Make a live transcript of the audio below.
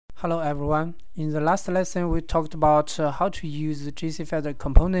Hello everyone. In the last lesson we talked about how to use the jcFeather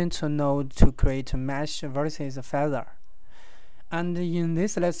component node to create a mesh versus a feather. And in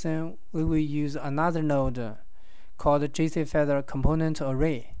this lesson we will use another node called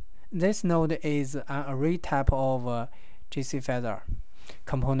jcFeatherComponentArray. This node is an array type of jcFeather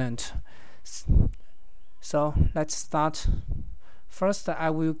component. So let's start. First I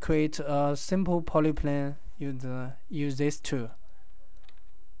will create a simple polyplane. Use this tool.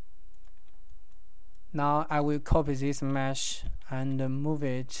 Now I will copy this mesh and move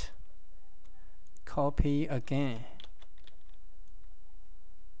it. Copy again.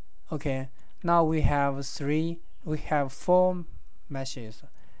 Okay, now we have four meshes.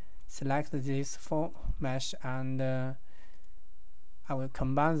 Select these four mesh and I will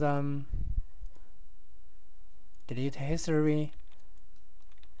combine them. Delete history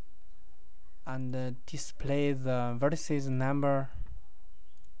and display the vertices number.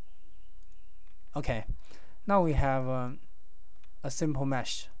 Okay, now we have a simple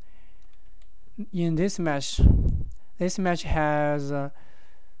mesh. In this mesh has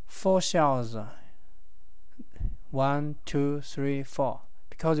four shells. 1, 2, 3, 4.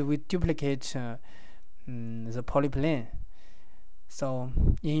 Because we duplicate the polyplane, so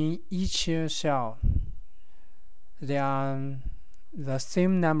in each shell there are the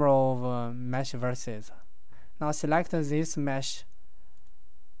same number of mesh vertices. Now select this mesh.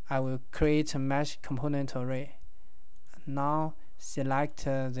 I will create a mesh component array. Now select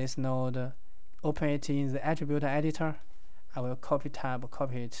this node, open it in the attribute editor. I will copy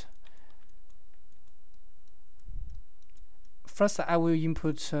it. First I will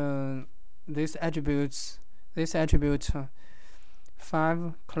input this attribute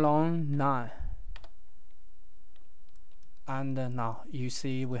 5 clone 9, and now you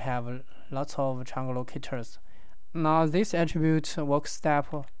see we have lots of triangle locators. Now this attribute work step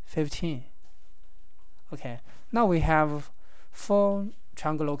 15. Okay, now we have 4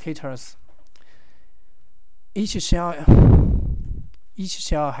 triangle locators. Each shell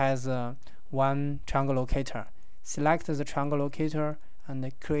has one triangle locator. Select the triangle locator and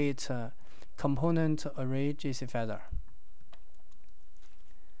create a component array jcFeather.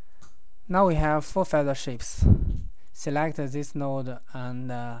 Now we have 4 feather shapes. Select this node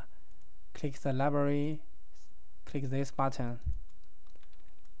and click the library. Click this button.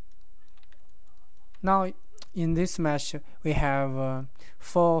 Now in this mesh we have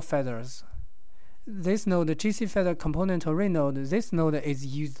 4 feathers. This node, the jcFeatherComponentArray node, this node is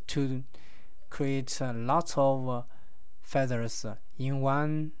used to create lots of feathers in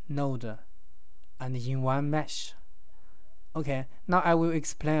one node and in one mesh. Okay, now I will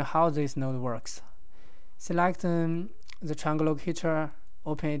explain how this node works. Select the triangle locator,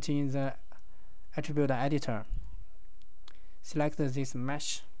 open it in the attribute editor. Select this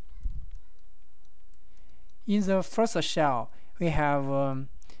mesh. In the first shell we have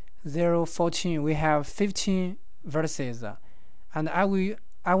 0, 14. We have 15 vertices, and I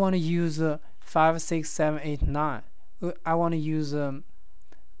want to use 5, 6, 7, 8, 9. I want to use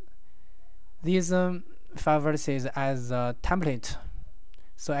these 5 vertices as a template,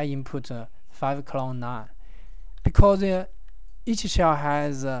 so I input 5 clone 9. Because each shell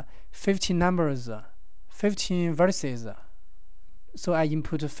has 15 numbers, 15 vertices, so I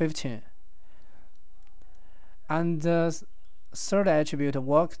input 15. And the third attribute,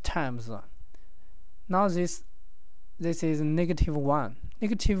 work times. Now this is -1.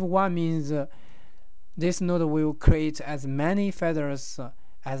 -1 means this node will create as many feathers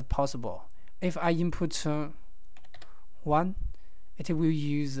as possible. If I input 1, it will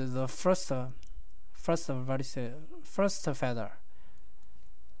use the first feather.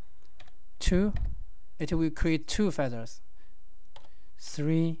 2, it will create 2 feathers.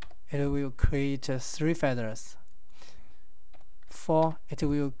 3, it will create 3 feathers. 4, it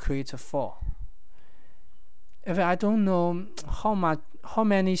will create 4. If I don't know how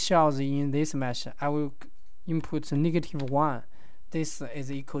many shells in this mesh, I will input -1. This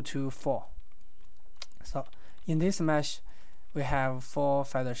is equal to 4. So in this mesh we have 4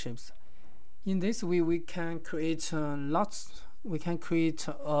 feather shapes. In this way we can create we can create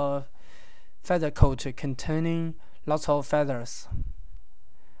a feather coat containing lots of feathers.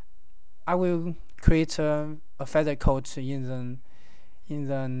 I will create a feather coat in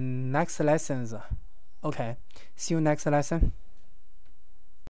the next lessons. Okay, see you next lesson.